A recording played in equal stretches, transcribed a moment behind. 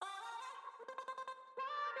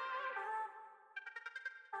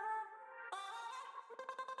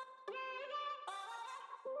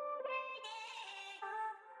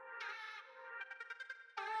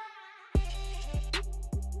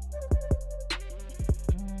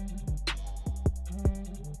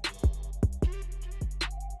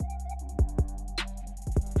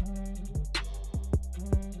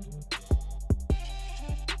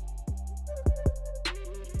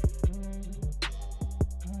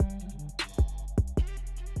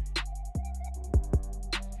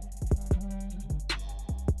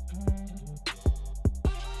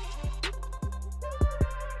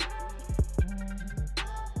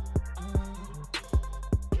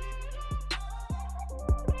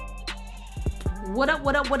What up,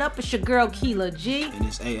 what up, what up? It's your girl, Keela G. And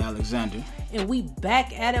it's A. Alexander. And we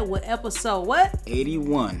back at it with episode, what?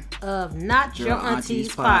 81. Of Not Your Auntie's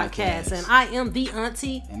Podcast. And I am the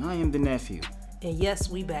auntie. And I am the nephew. And yes,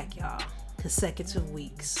 we back, y'all. Consecutive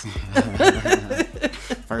weeks.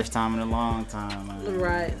 First time in a long time.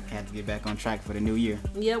 Right. Had to get back on track for the new year.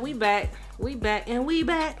 Yeah, we back. We back. And we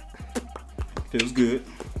back. Feels good.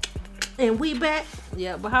 And we back.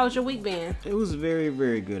 Yeah, but how's your week been? It was very,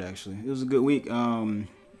 very good, actually. It was a good week.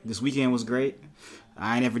 This weekend was great.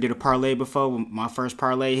 I never did a parlay before, but my first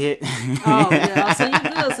parlay hit. Oh, yeah. So you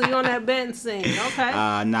good. So you on that betting scene. Okay.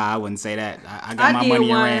 Nah, I wouldn't say that. I got my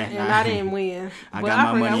money and ran. And I didn't win. I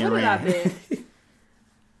got my money and ran. What did I bet?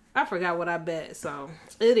 I forgot what I bet, so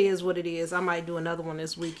it is what it is. I might do another one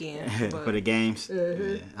this weekend. But... For the games?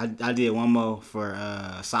 Mm-hmm. Yeah. I did one more for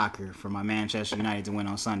soccer for my Manchester United to win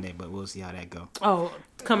on Sunday, but we'll see how that go. Oh,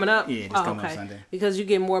 coming up? Yeah, it's coming up Sunday. Because you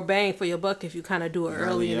get more bang for your buck if you kind of do it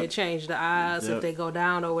early yep. and they change the odds if they go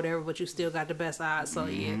down or whatever, but you still got the best odds. So,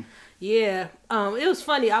 yeah. It was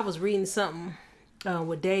funny. I was reading something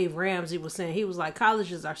with Dave Ramsey was saying. He was like,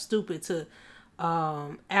 colleges are stupid to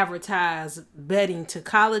advertise betting to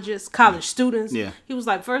college students. Yeah. He was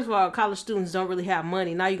like, first of all, college students don't really have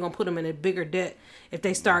money. Now you're gonna put them in a bigger debt if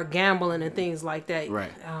they start gambling and things like that.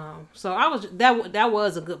 Right. So I was that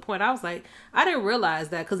was a good point. I was like, I didn't realize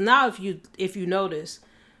that, because now if you notice,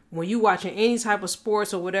 when you watching any type of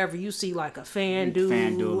sports or whatever, you see like a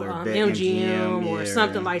FanDuel or MGM or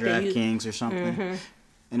something like that. DraftKings or something. Mm-hmm.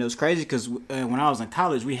 And it was crazy because when I was in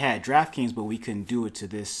college, we had DraftKings, but we couldn't do it to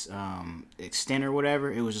this extent or whatever.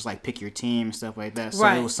 It was just like pick your team and stuff like that. So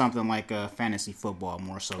it was something like fantasy football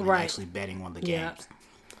more so than actually betting on the games.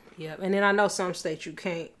 Yeah, and then I know some states you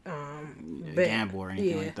can't bet. Gamble or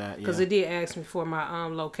anything like that. Because it did ask me for my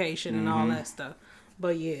location and all that stuff.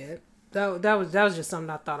 But yeah, that was just something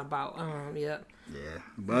I thought about. Yeah.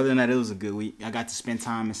 But other than that, it was a good week. I got to spend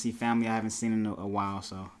time and see family I haven't seen in a while,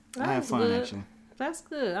 so I had fun actually. That's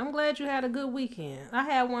good. I'm glad you had a good weekend. I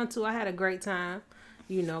had one too. I had a great time,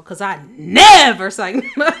 because I never sang.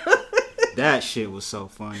 That shit was so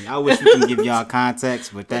funny. I wish we could give y'all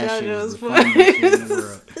context, but that shit was the funniest shit in the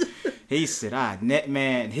world. He said,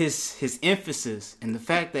 man, his emphasis and the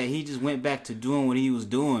fact that he just went back to doing what he was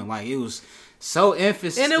doing, like it was so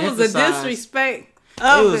emphasized. And it was a disrespect.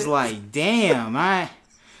 It was like, damn,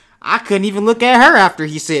 I couldn't even look at her after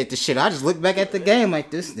he said the shit. I just looked back at the game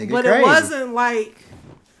like, this nigga but crazy. It wasn't like...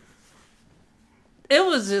 It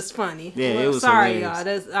was just funny. Yeah, it was sorry,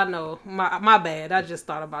 hilarious. y'all. I know. My bad. I just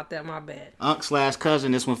thought about that. My bad.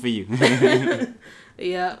 Unc/cousin, this one for you.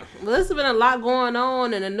 Yeah. Well, there's been a lot going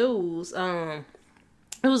on in the news.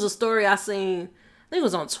 It was a story I seen. I think it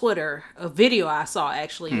was on Twitter. A video I saw,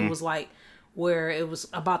 actually. It was like... where it was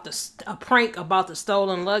about a prank about the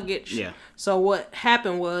stolen luggage. Yeah. So what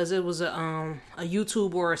happened was it was a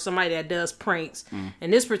YouTuber or somebody that does pranks.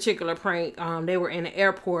 And this particular prank, they were in the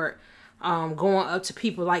airport, going up to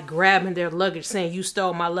people like grabbing their luggage, saying, "You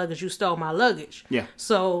stole my luggage. You stole my luggage." Yeah.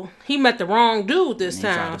 So he met the wrong dude this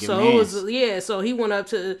time. So it was So he went up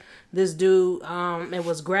to this dude and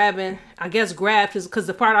was grabbed his, because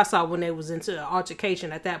the part I saw when they was into an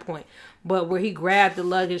altercation at that point. But where he grabbed the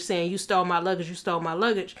luggage saying, "You stole my luggage, you stole my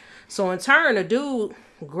luggage." So in turn, the dude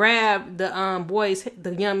grabbed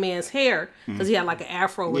the young man's hair, because he had like an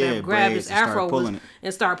afro or whatever, grabbed his afro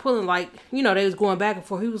and started pulling, like, they was going back and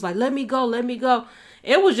forth. He was like, let me go.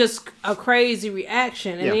 It was just a crazy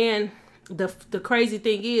reaction. And then the crazy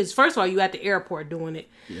thing is, first of all, you at the airport doing it.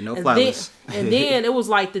 Yeah, no flowers. And then it was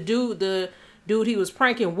like the dude he was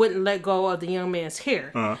pranking wouldn't let go of the young man's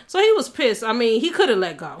hair. So he was pissed. I mean, he could have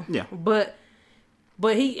let go. Yeah.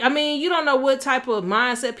 But he, I mean, you don't know what type of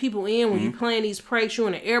mindset people in when you playing these pranks. You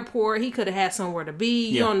in the airport. He could have had somewhere to be.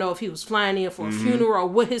 You don't know if he was flying in for a funeral or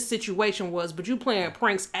what his situation was. But you playing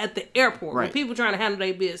pranks at the airport with people trying to handle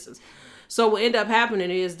their business. So what ended up happening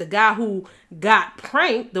is the guy who got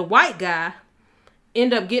pranked, the white guy,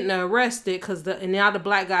 ended up getting arrested and now the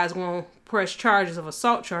black guy's going to press charges of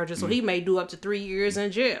assault charges. So he may do up to 3 years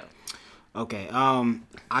in jail. Okay,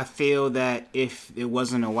 I feel that if it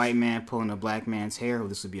wasn't a white man pulling a black man's hair,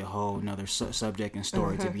 this would be a whole another subject and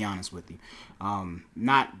story, to be honest with you.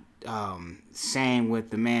 Not saying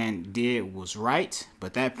what the man did was right,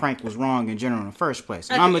 but that prank was wrong in general in the first place.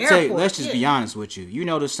 And I'm going to tell you, let's just be honest with you. You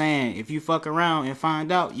know the saying, if you fuck around and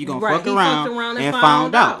find out, you going to fuck around and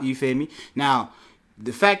find out. You feel me? Now,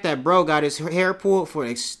 the fact that bro got his hair pulled for an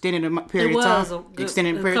extended period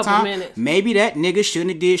of time, maybe that nigga shouldn't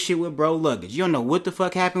have did shit with bro luggage. You don't know what the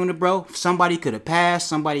fuck happened with the bro. Somebody could have passed.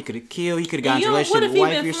 Somebody could have killed. He could have gotten into a relationship with a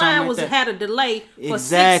wife or something like that. Had a delay for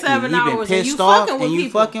exactly. 6-7 hours. You been pissed off and you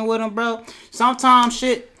fucking with him, bro. Sometimes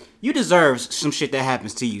shit. You deserve some shit that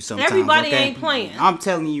happens to you sometimes. Everybody ain't playing. I'm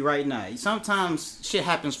telling you right now. Sometimes shit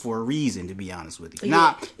happens for a reason, to be honest with you. Yeah.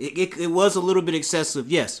 Now, it was a little bit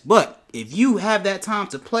excessive, yes. But if you have that time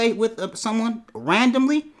to play with someone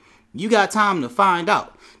randomly, you got time to find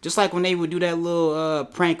out. Just like when they would do that little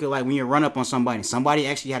prank, like when you run up on somebody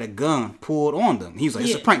actually had a gun pulled on them. He was like,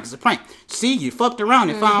 it's a prank. See, you fucked around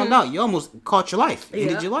and found out. You almost caught your life.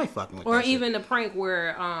 Ended your life fucking with or that even shit. The prank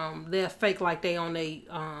where they'll fake like they on their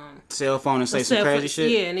cell phone and say some crazy shit.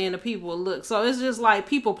 Yeah, and then the people will look. So it's just like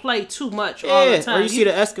people play too much all the time. Or you see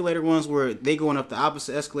the escalator ones where they going up the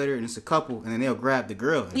opposite escalator and it's a couple and then they'll grab the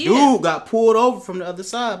girl. Dude got pulled over from the other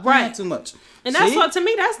side. Right. Too much. And that's what, to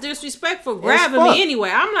me, that's disrespectful. Grabbing me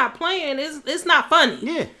anyway. I'm not playing. It's not funny.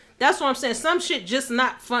 Yeah. That's what I'm saying. Some shit just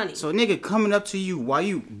not funny. So a nigga coming up to you while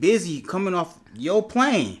you busy coming off your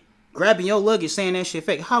plane, grabbing your luggage, saying that shit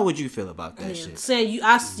fake. How would you feel about that shit? Saying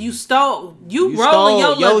you stole rolling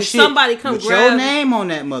your luggage. Shit, somebody come grab your name on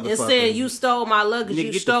that motherfucker. And saying you stole my luggage.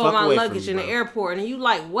 You stole my luggage in the airport. And you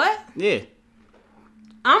like, what? Yeah.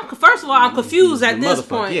 First of all, I'm confused at this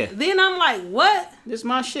point. Yeah. Then I'm like, what? This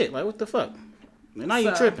my shit. Like, what the fuck? And now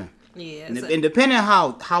you tripping. Yeah. And depending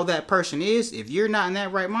on how that person is, if you're not in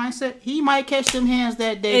that right mindset, he might catch them hands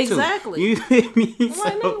that day too. Exactly. You feel me?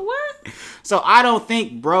 Nigga, what? So I don't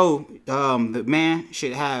think, bro, the man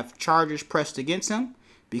should have charges pressed against him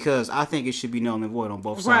because I think it should be null and void on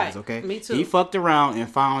both sides. Okay. Me too. He fucked around and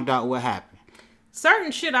found out what happened.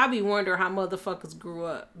 Certain shit, I be wondering how motherfuckers grew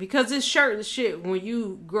up because it's certain shit when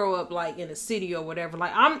you grow up like in a city or whatever.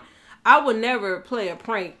 Like I would never play a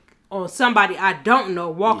prank on somebody I don't know,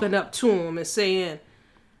 walking up to them and saying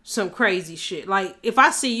some crazy shit. Like, if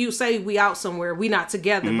I see you, say we out somewhere, we not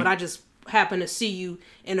together, but I just happen to see you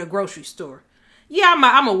in a grocery store. Yeah,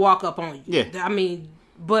 I'm going to walk up on you. Yeah. I mean,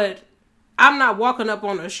 but I'm not walking up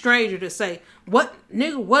on a stranger to say, what,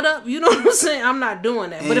 nigga, what up? You know what I'm saying? I'm not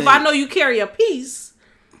doing that. But if I know you carry a piece,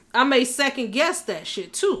 I may second guess that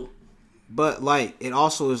shit too. But, like, it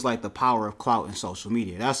also is, like, the power of clout in social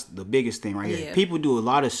media. That's the biggest thing right here. Yeah. People do a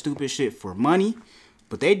lot of stupid shit for money,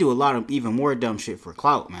 but they do a lot of even more dumb shit for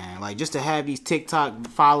clout, man. Like, just to have these TikTok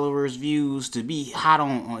followers, views, to be hot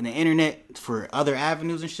on the internet for other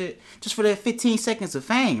avenues and shit, just for that 15 seconds of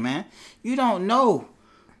fame, man. You don't know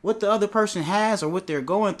what the other person has or what they're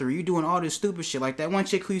going through. You doing all this stupid shit. Like that one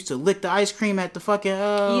chick who used to lick the ice cream at the fucking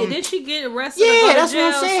yeah, did she get arrested? Yeah, that's what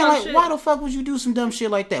I'm saying. Like, shit? Why the fuck would you do some dumb shit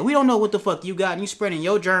like that? We don't know what the fuck you got and you spreading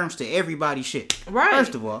your germs to everybody's shit. Right.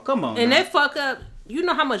 First of all, come on. And now. they fuck up, you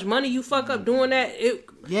know how much money you fuck up doing that?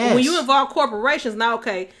 Yes. When you involve corporations, now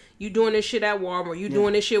okay, you doing this shit at Walmart, you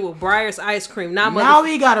doing this shit with Breyer's ice cream. Now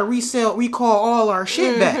we gotta recall all our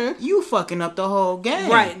shit back. You fucking up the whole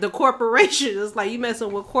game. Right, the corporation is like you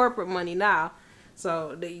messing with corporate money now.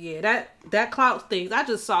 So yeah, that clout things. I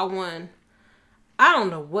just saw one. I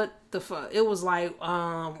don't know what the fuck. It was like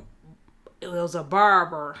it was a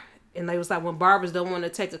barber. And they was like, when barbers don't want to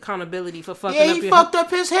take accountability for fucking up your... Yeah, he fucked up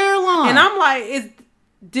his hairline. And I'm like,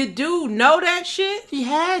 did dude know that shit? He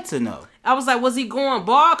had to know. I was like, was he going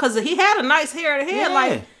bald? Because he had a nice hair to head. Yeah.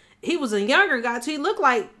 Like, he was a younger guy, too. He looked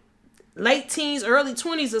like late teens, early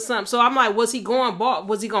 20s or something. So I'm like, was he going bald?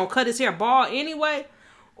 Was he going to cut his hair bald anyway?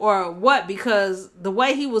 Or what? Because the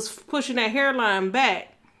way he was pushing that hairline back,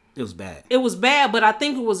 it was bad. It was bad, but I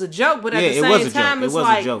think it was a joke. But at the same time, it's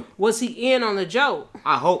like, was he in on the joke?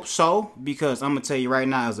 I hope so, because I'm going to tell you right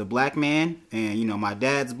now, as a black man, and, you know, my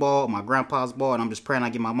dad's bald, my grandpa's bald, and I'm just praying I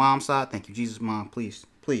get my mom's side. Thank you, Jesus, Mom. Please,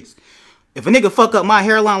 please. If a nigga fuck up my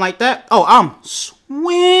hairline like that, I'm swinging.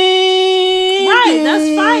 Right,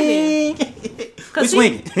 that's fighting. We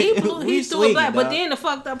swinging. He threw it black. But then the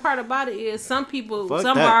fucked up part about it is some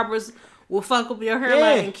barbers will fuck up your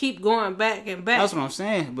hairline and keep going back and back. That's what I'm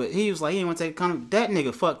saying. But he was like, he didn't want to take account. That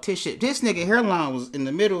nigga fucked his shit. This nigga hairline was in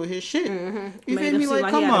the middle of his shit. You feel me? Like,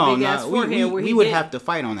 come on. Nah, we would have to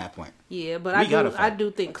fight on that point. Yeah, but I do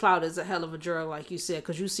think clout is a hell of a drug, like you said,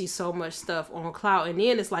 because you see so much stuff on clout, and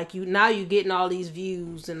then it's like you getting all these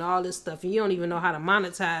views and all this stuff, and you don't even know how to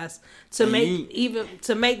monetize to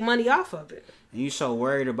make money off of it. And you so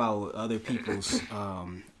worried about other people's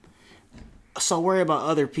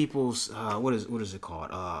what is it called?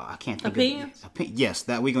 I can't think opinions. Yes,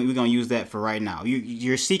 that we're gonna use that for right now.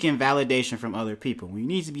 You're seeking validation from other people. You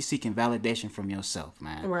need to be seeking validation from yourself,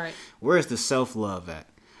 man. Right. Where's the self-love at?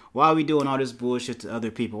 Why are we doing all this bullshit to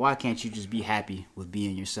other people? Why can't you just be happy with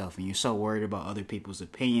being yourself? And you're so worried about other people's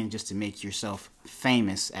opinion just to make yourself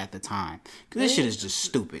famous at the time. Because this shit is just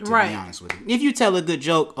stupid, to be honest with you. If you tell a good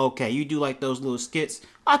joke, okay, you do like those little skits,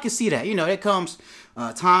 I can see that. You know, it comes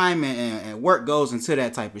time and work goes into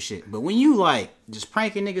that type of shit. But when you like just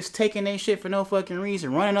pranking niggas, taking their shit for no fucking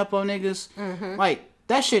reason, running up on niggas, like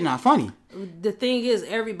that shit not funny. The thing is,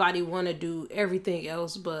 everybody want to do everything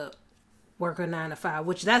else but work a 9 to 5,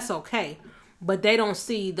 which that's okay, but they don't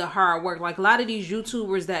see the hard work. Like a lot of these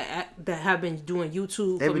YouTubers that have been doing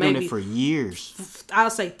YouTube, they've been doing it for years. I'll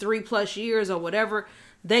say 3+ years or whatever.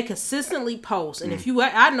 They consistently post, and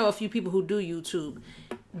I know a few people who do YouTube.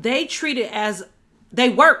 They treat it as they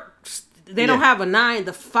work. They don't have a 9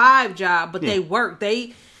 to 5 job, but they work.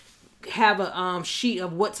 They have a sheet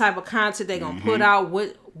of what type of content they're gonna put out,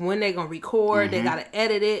 when they're gonna record, they gotta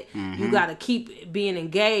edit it, you gotta keep being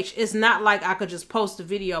engaged. It's not like I could just post a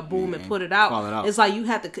video, boom, and put it out. It's like you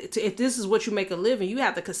have to, if this is what you make a living, you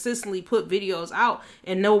have to consistently put videos out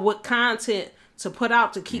and know what content to put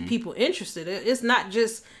out to keep people interested. It's not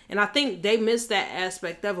just, and I think they miss that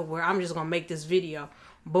aspect of it where I'm just gonna make this video,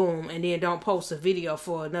 boom, and then don't post a video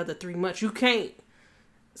for another 3 months. You can't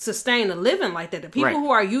sustain a living like that. The people who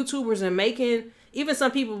are YouTubers and making, even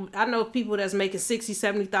some people, I know people that's making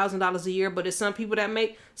 $60,000-$70,000 a year, but there's some people that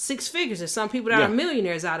make 6 figures. There's some people that are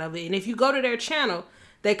millionaires out of it. And if you go to their channel,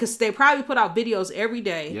 they probably put out videos every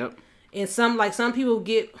day. Yep. And some people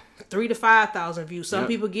get 3,000 to 5,000 views. Some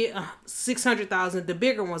people get 600,000, the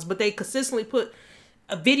bigger ones. But they consistently put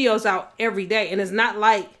videos out every day, and it's not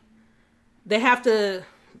like they have to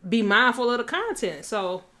be mindful of the content.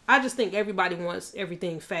 So I just think everybody wants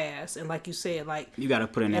everything fast, and like you said, like you got to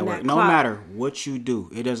put in that work. No matter what you do,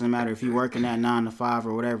 it doesn't matter if you're working that 9 to 5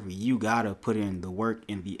 or whatever. You got to put in the work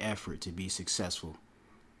and the effort to be successful.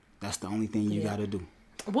 That's the only thing you got to do.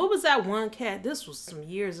 What was that one cat? This was some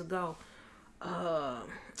years ago.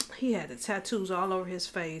 He had the tattoos all over his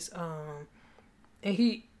face. And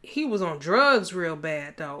he was on drugs real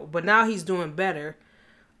bad though, but now he's doing better.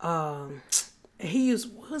 He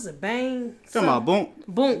used, what was it, Bang? Talking about Boonk?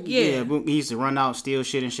 Boonk, yeah. Yeah, Boonk, he used to run out, steal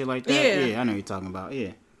shit and shit like that. Yeah, I know what you're talking about,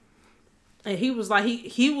 yeah. And he was like,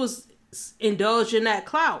 he was indulged in that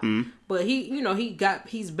clout. But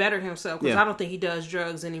he's better himself, because I don't think he does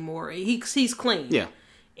drugs anymore. He's clean. Yeah.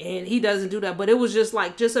 And he doesn't do that. But it was just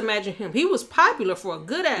like, just imagine him. He was popular for a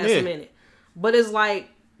good ass minute. But it's like,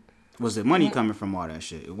 was it money coming from all that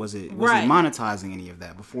shit? Was he monetizing any of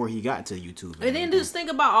that before he got to YouTube? And then just think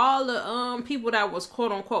about all the people that was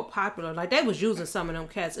quote unquote popular. Like they was using some of them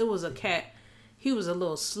cats. It was a cat. He was a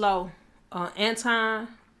little slow. Anton,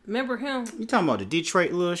 remember him? You talking about the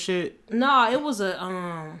Detroit little shit? No, it was a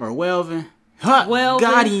or Welvin. Welvin.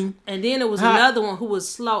 Got him. And then it was another one who was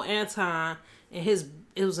slow, Anton, and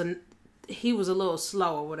he was a little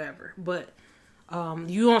slow or whatever, but.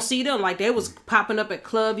 You don't see them like they was popping up at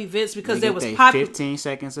club events because they was popping 15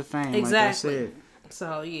 seconds of fame. Exactly. Like I said.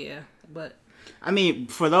 So yeah, but I mean,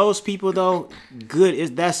 for those people though,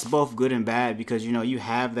 that's both good and bad, because you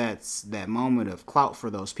have that moment of clout for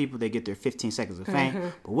those people. They get their 15 seconds of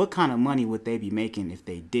fame, but what kind of money would they be making if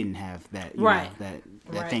they didn't have that?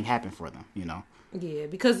 That thing happen for them. Yeah,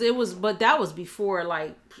 because that was before,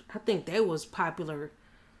 like, I think they was popular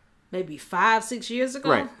maybe 5-6 years ago.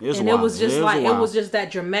 Right. It was just that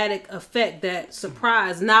dramatic effect, that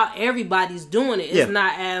surprise. Now everybody's doing it. It's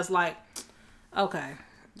not as like, okay.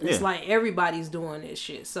 It's like everybody's doing this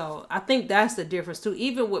shit. So I think that's the difference too.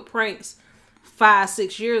 Even with pranks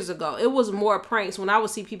 5-6 years ago, it was more pranks. When I would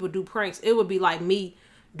see people do pranks, it would be like me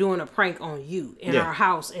doing a prank on you in our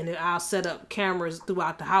house, and I'll set up cameras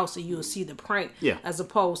throughout the house and you'll see the prank, as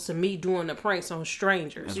opposed to me doing the pranks on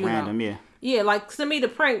strangers. That's random, Yeah, like to me the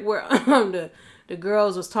prank where the the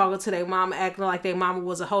girls was talking to their mama, acting like their mama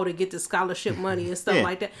was a hoe to get the scholarship money and stuff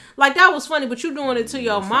like that. Like, that was funny, but you doing it to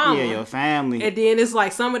your mama. Yeah, your family. And then it's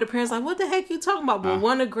like some of the parents like, what the heck you talking about? But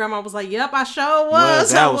one of the grandma was like, yep, I sure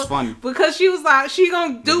was. That was funny. Because she was like, she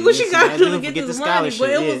gonna do what she gotta do to get this money. But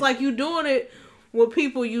it was like you doing it with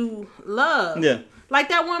people you love. Yeah. Like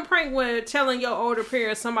that one prank where telling your older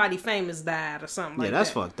parents somebody famous died or something like that. Yeah, that's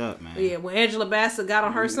fucked up, man. Yeah, when Angela Bassett got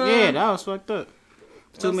on her son. Yeah, that was fucked up.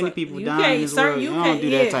 Too many people dying in this world. You don't do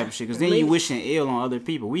that type of shit. Because then you wishing ill on other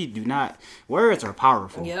people. We do not. Words are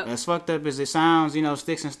powerful. Yep. As fucked up as it sounds,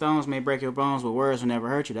 sticks and stones may break your bones, but words will never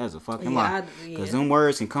hurt you. That's a fucking lie. Because them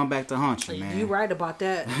words can come back to haunt you, man. You right about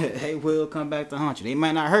that. They will come back to haunt you. They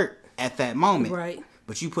might not hurt at that moment. Right.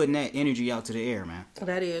 But you putting that energy out to the air, man.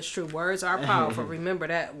 That is true. Words are powerful. Remember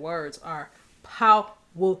that. Words are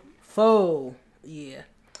powerful. Yeah.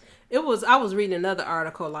 I was reading another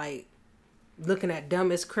article, like, looking at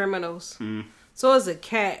dumbest criminals. So it was a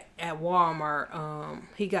cat at Walmart.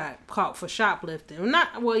 He got caught for shoplifting.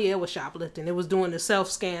 It was shoplifting. It was doing the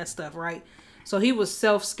self-scan stuff, right? So he was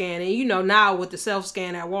self-scanning. Now with the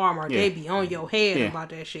self-scan at Walmart, they be on your head about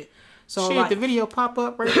that shit. So the video pop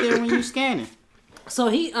up right there when you scanning.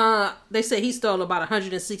 So they said he stole about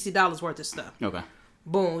 $160 worth of stuff. Okay.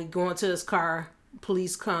 Boom, he go into his car.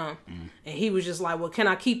 Police come, and he was just like, well, can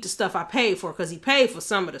I keep the stuff I paid for? Because he paid for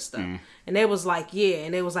some of the stuff. And they was like, yeah.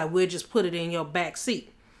 And they was like, we'll just put it in your back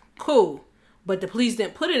seat. Cool. But the police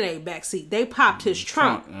didn't put it in a back seat. They popped his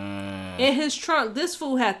trunk. In his trunk, this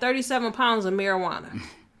fool had 37 pounds of marijuana.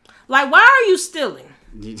 Like, why are you stealing?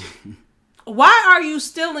 Why are you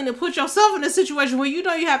stealing to put yourself in a situation where you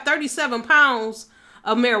have 37 pounds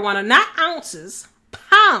of marijuana? Not ounces,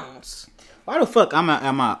 pounds. Why the fuck am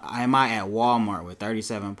I at Walmart with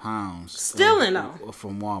 37 pounds? Stealing though.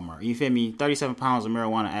 From Walmart. You feel me? 37 pounds of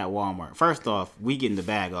marijuana at Walmart. First off, we getting the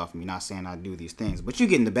bag off me. Not saying I do these things, but you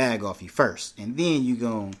getting the bag off you first. And then you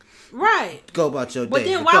gon' go about your day. But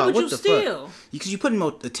then why would you steal? Because you putting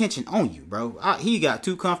more attention on you, bro. He got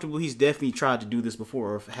too comfortable. He's definitely tried to do this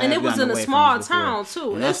before. And it was in a small town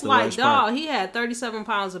too. It's like, dog, he had 37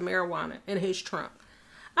 pounds of marijuana in his trunk.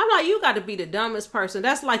 I'm like, you got to be the dumbest person.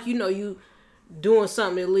 That's like, you doing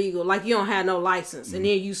something illegal, like you don't have no license, and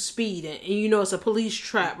then you speeding, and it's a police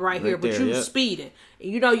trap right here, but you speeding, and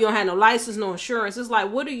you don't have no license, no insurance. It's like,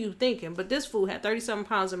 what are you thinking? But this fool had 37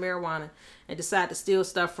 pounds of marijuana and decided to steal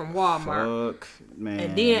stuff from Walmart. Fuck, man.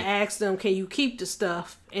 And then asked them, can you keep the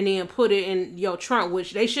stuff, and then put it in your trunk,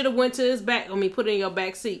 which they should have went to his back, put it in your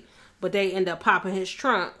back seat, but they end up popping his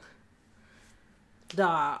trunk.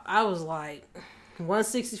 Dog, I was like,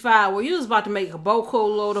 165, well, you was about to make a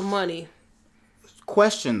boatload load of money.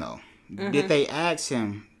 Question though, did they ask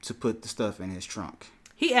him to put the stuff in his trunk?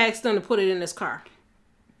 He asked them to put it in his car,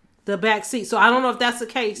 the back seat. So I don't know if that's the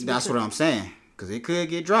case. That's what I'm saying, because it could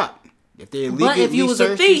get dropped if they illegally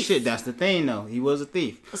search your shit. That's the thing, though. He was a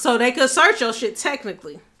thief, so they could search your shit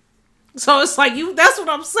technically. So it's like that's what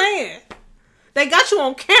I'm saying. They got you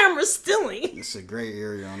on camera stealing. It's a gray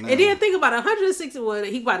area on that. And then think about 160. Well,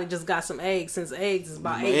 he probably just got some eggs, since eggs is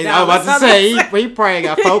about $8. I was about to say he probably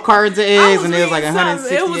got 4 cartons of eggs, and it was like $160.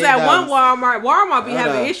 It was at one Walmart. Walmart be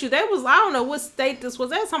having issue. I don't know what state this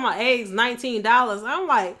was. They was talking about eggs $19. I'm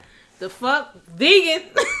like, the fuck, vegan?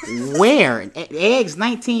 Where eggs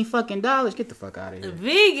 $19 fucking dollars? Get the fuck out of here.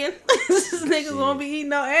 Vegan. These niggas won't be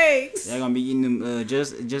eating no eggs. They're gonna be eating them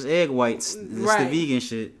just egg whites. It's the vegan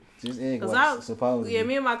shit. Just egg whites, supposedly. Yeah,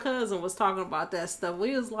 me and my cousin was talking about that stuff.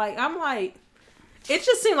 I'm like, it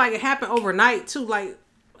just seemed like it happened overnight too. Like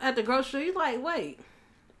at the grocery, you're like, wait,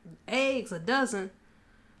 eggs a dozen,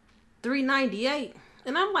 $3.98,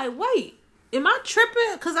 and I'm like, wait, am I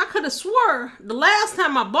tripping? Because I could have swore the last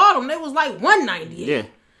time I bought them, they was like $1.98. Yeah.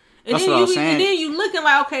 And That's then what I was saying. And then you looking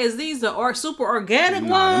like, okay, is these the super organic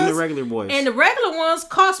ones? Them the regular boys. And the regular ones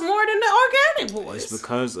cost more than the organic boys. It's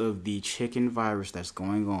because of the chicken virus that's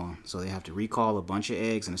going on. So they have to recall a bunch of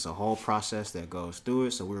eggs, and it's a whole process that goes through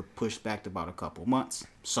it. So we're pushed back to about a couple months.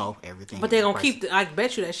 So everything. But they're gonna keep. I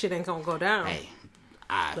bet you that shit ain't gonna go down. Hey.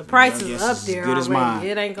 The price is up there already.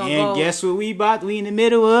 It ain't gonna go. And guess what we in the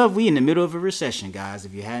middle of? We in the middle of a recession, guys,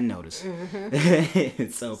 if you hadn't noticed. Mm-hmm.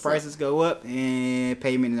 so prices go up and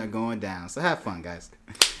payments are going down. So have fun, guys.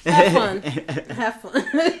 Have fun. Have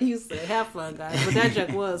fun. You said have fun, guys. But that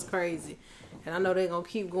joke was crazy. And I know they're going to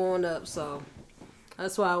keep going up. So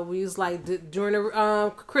that's why we was like, during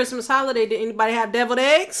the Christmas holiday, did anybody have deviled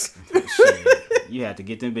eggs? Shit, you had to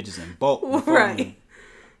get them bitches in bulk. Right.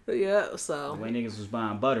 Yeah, so. The way niggas was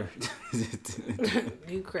buying butter.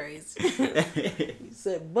 You crazy. You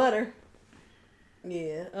said butter.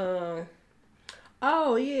 Yeah.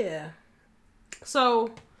 Oh, yeah.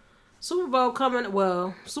 So, Super Bowl coming.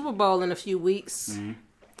 Well, Super Bowl in a few weeks. Mm-hmm.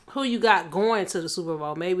 Who you got going to the Super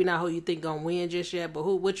Bowl? Maybe not who you think gonna win just yet, but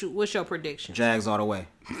what's your prediction? Jags all the way.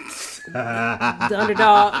 The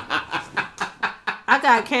underdog. I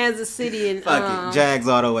got Kansas City and fuck it. Jags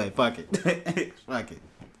all the way. Fuck it. Fuck it.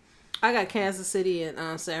 I got Kansas City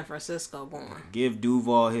and San Francisco going. Give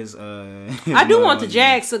Duval his. I do want the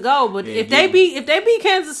Jags to go, but if they beat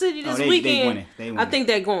Kansas City this weekend, they winning. I think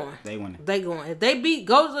they're going. They winning. They going. If they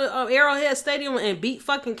go to Arrowhead Stadium and beat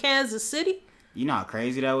fucking Kansas City, you know how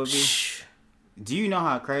crazy that would be. Do you know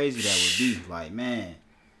how crazy that would be? Like, man,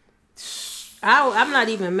 I'm not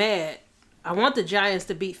even mad. I want the Giants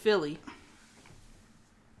to beat Philly.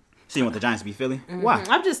 So you want the Giants to beat Philly? Mm-hmm. Why?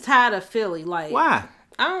 I'm just tired of Philly. Like, why?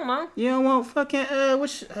 I don't know. You don't want fucking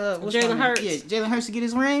what's Jalen Hurts? Yeah, Jalen Hurts to get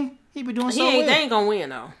his ring. He be doing so well. They ain't gonna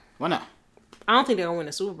win though. Why not? I don't think they're gonna win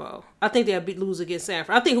the Super Bowl. I think they'll lose against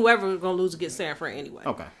Sanford. I think whoever gonna lose against Sanford anyway.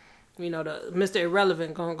 Okay. You know, the Mr.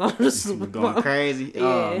 Irrelevant gonna go to the Super Bowl. Going crazy. Yeah.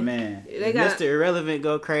 Oh man, Mr. Irrelevant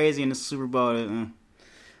go crazy in the Super Bowl. I don't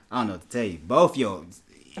know what to tell you. Both y'all.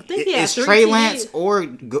 I think is Trey Lance or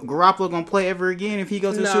Garoppolo gonna play ever again if he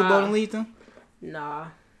goes to the Super Bowl and leads them? Nah,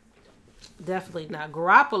 definitely not.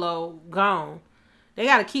 Garoppolo gone. They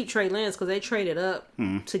got to keep Trey Lance because they traded up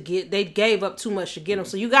to get. They gave up too much to get him,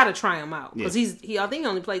 so you got to try him out because he. I think he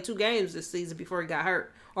only played 2 games this season before he got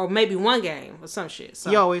hurt, or maybe 1 game or some shit. So.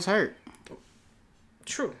 He always hurt.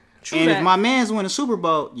 True. And if my man's win a Super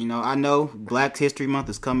Bowl, you know, I know Black History Month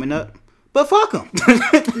is coming up. But fuck them.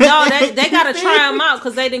 No, they gotta try him out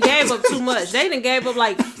because they done gave up too much. They done gave up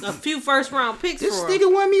like a few first round picks. This nigga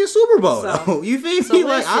won me a Super Bowl. So, you feel me?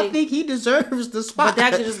 Like see. I think he deserves the spot. But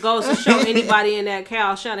that just goes to show anybody in that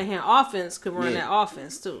Kyle Shanahan offense could run that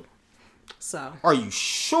offense too. So are you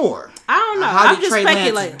sure? I don't know. How I'm did just Trey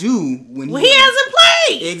speculating. Lance do when he hasn't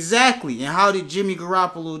played? Exactly. And how did Jimmy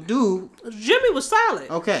Garoppolo do? Jimmy was solid.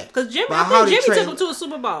 Okay. Because I think Jimmy took him to a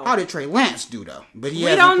Super Bowl. How did Trey Lance do though? But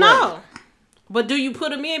we don't know. But do you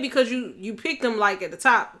put him in because you picked him like at the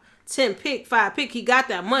top 10 pick, 5 pick? He got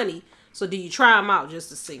that money. So do you try him out just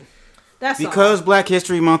to see? That's because all. Black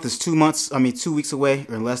History Month is 2 weeks away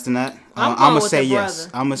or less than that. I'm gonna say yes.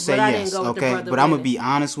 I'm gonna say yes. Okay, but I'm gonna be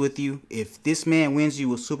honest with you. If this man wins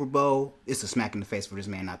you a Super Bowl, it's a smack in the face for this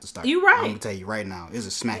man not to start. You right. I'm gonna tell you right now, it's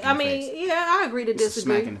a smack in the face. Yeah, I agree to disagree. It's a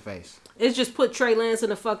smack in the face. It's just put Trey Lance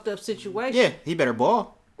in a fucked up situation. Yeah, he better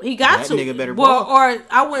ball. He got to. That nigga better ball. Or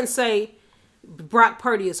I wouldn't say Brock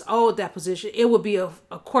Purdy is owed that position. It would be a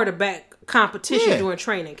quarterback competition during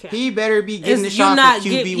training camp. He better be getting the shot for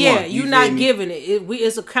QB1. Yeah, you're not giving it.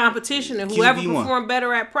 It's a competition, and whoever perform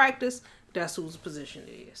better at practice, that's whose position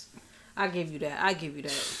it is. I give you that.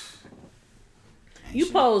 You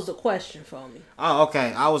posed a question for me. Oh,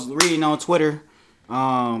 okay. I was reading on Twitter.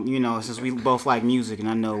 You know, since we both like music, and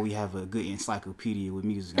I know we have a good encyclopedia with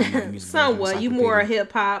music. I know music somewhat. You more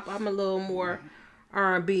hip hop. I'm a little more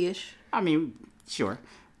R&B ish. I mean, sure,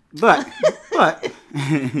 but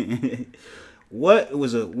what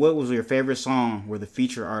was your favorite song where the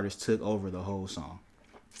feature artist took over the whole song?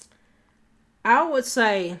 I would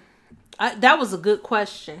say that was a good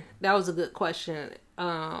question. One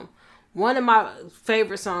of my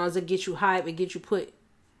favorite songs that get you hype, it gets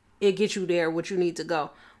you there what you need to go.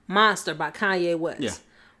 Monster by Kanye West. Yeah.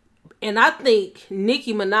 And I think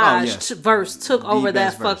Nicki Minaj's verse took over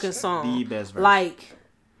that fucking song. The best verse. Like,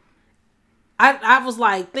 I was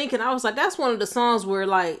like thinking, I was like, that's one of the songs where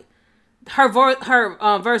like her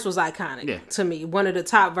verse was iconic to me. One of the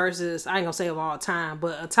top verses, I ain't gonna say of all time,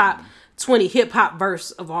 but a top 20 hip hop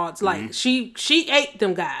verse of all. Like she ate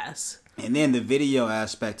them guys. And then the video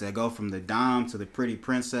aspect that go from the Dom to the Pretty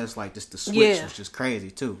Princess, like just the switch was just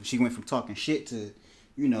crazy too. She went from talking shit to,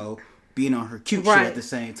 you know, being on her cute shit at the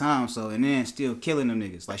same time. So, and then still killing them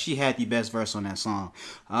niggas. Like she had the best verse on that song.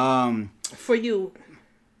 For you,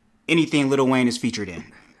 anything Lil Wayne is featured in.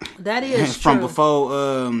 That is from true. before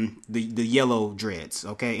the yellow dreads.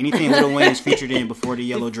 Okay, anything Lil Wayne is featured in before the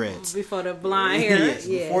yellow dreads. Before the blonde hair. Yes,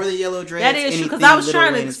 before the yellow dreads. That is true because I was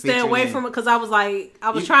trying to stay away from it because I was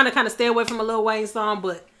trying to kind of stay away from a Lil Wayne song,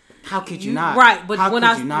 but how could you not? Right, but when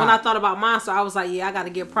I thought about Monster, I was like, yeah, I got to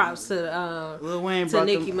give props to Lil Wayne, to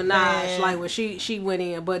Nicki Minaj, like when she went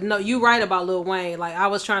in. But no, you right about Lil Wayne. Like I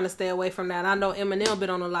was trying to stay away from that. I know Eminem been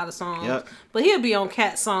on a lot of songs, but he'll be on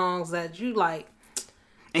cat songs that you like.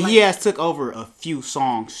 And he has took over a few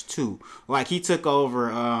songs too. Like he took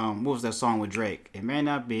over what was that song with Drake? It may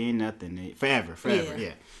not be nothing forever.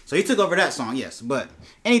 Yeah. So he took over that song, yes. But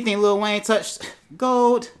anything Lil Wayne touched,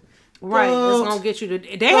 gold. Right, it's gonna get you to.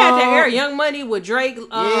 They had that era, Young Money with Drake,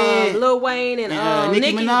 Lil Wayne, and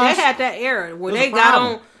Nicki Minaj. They had that era where they got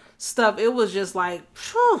on stuff, it was just like,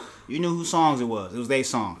 whew. You knew whose songs it was. It was their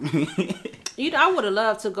song. I would have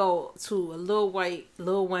loved to go to a Lil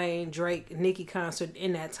Wayne, Drake, Nicki concert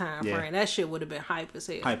in that time frame. That shit would have been hype as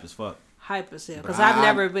hell. Hype as fuck. Hype as hell. Because I've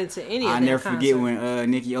never been to any of that. I never forget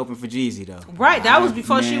when Nicki opened for Jeezy, though. Right, that was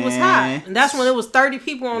before she was hot. And that's when it was 30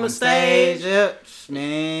 people on the stage. Yep,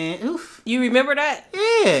 man. Oof. You remember that?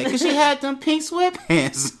 Yeah, because she had them pink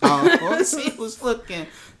sweatpants on. She was looking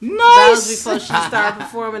nice. That was before she started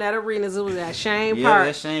performing at arenas. It was at Shane Park.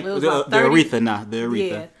 That Shane. It was the Aretha, The Aretha.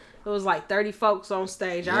 Yeah. It was like 30 folks on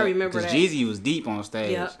stage. I remember that. Because Jeezy was deep on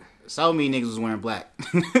stage. Yep. So many niggas was wearing black.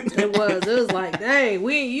 It was like, dang,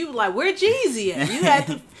 where Jeezy at? You had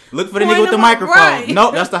to look for the nigga with the microphone. Right.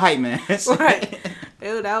 Nope, that's the hype man. Right.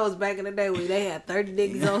 Dude, that was back in the day when they had 30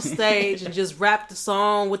 niggas on stage and just rapped the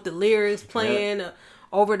song with the lyrics playing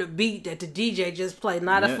over the beat that the DJ just played.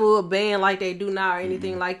 Not a full band like they do now or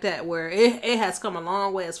anything like that, where it has come a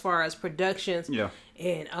long way as far as productions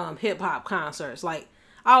and hip-hop concerts. Like,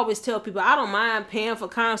 I always tell people, I don't mind paying for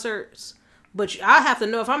concerts, but I have to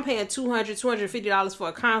know if I'm paying $250 for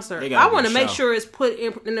a concert, I want to make sure it's put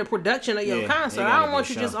in the production of your concert. I don't want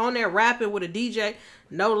you just on there rapping with a DJ,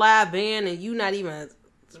 no live band, and you not even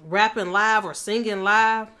rapping live or singing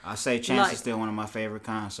live. I say Chance is still one of my favorite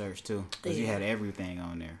concerts too, because he had everything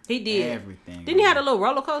on there. He did everything. Didn't he have a little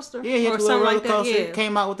roller coaster? Yeah, he had a little roller coaster. Yeah.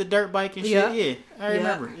 Came out with the dirt bike and shit. Yeah, I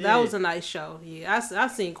remember. That was a nice show. Yeah, I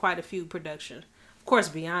seen quite a few productions. Of course,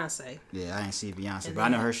 Beyonce. Yeah, I didn't see Beyonce, but I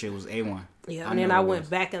know her shit was A1. Yeah, and then I went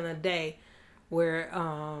back in the day where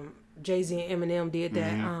Jay-Z and Eminem did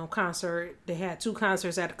that concert. They had 2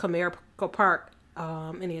 concerts at Comerica Park,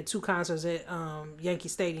 and then 2 concerts at Yankee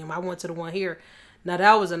Stadium. I went to the one here. Now,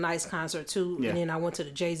 that was a nice concert, too. Yeah. And then I went to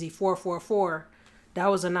the Jay-Z 444.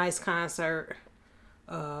 That was a nice concert.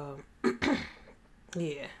 So...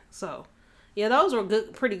 yeah, those were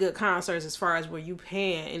pretty good concerts as far as where you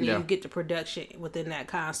paying and then you get the production within that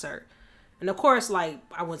concert. And of course, like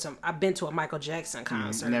I've been to a Michael Jackson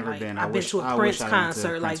concert. Never been. I've been to a Prince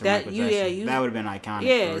concert like that. That would have been iconic.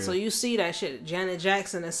 Yeah, so you see that shit. Janet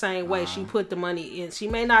Jackson the same way. She put the money in. She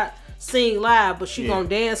may not sing live, but she gonna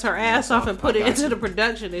dance her ass off and put it into the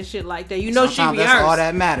production and shit like that. You know, she rehearsed. That's all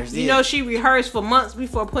that matters. You know, she rehearsed for months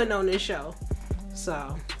before putting on this show.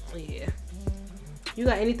 So yeah. You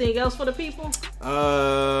got anything else for the people?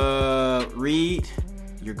 Read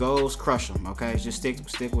your goals, crush them. Okay, just stick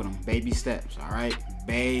with them. Baby steps. All right,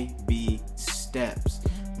 baby steps.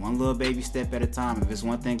 One little baby step at a time. If it's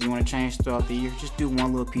one thing you want to change throughout the year, just do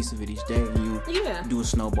one little piece of it each day, and you do a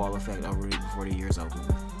snowball effect over it before the year's over.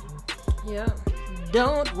 Yeah.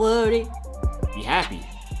 Don't worry. Be happy.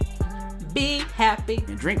 Be happy.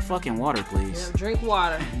 And drink fucking water, please. Yeah, drink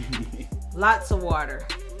water. Lots of water.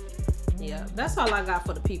 Yeah, that's all I got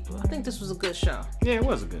for the people. I think this was a good show. Yeah, it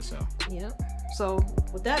was a good show. Yeah. So,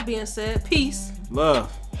 with that being said, peace.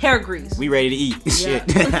 Love. Hair grease. We ready to eat. Shit.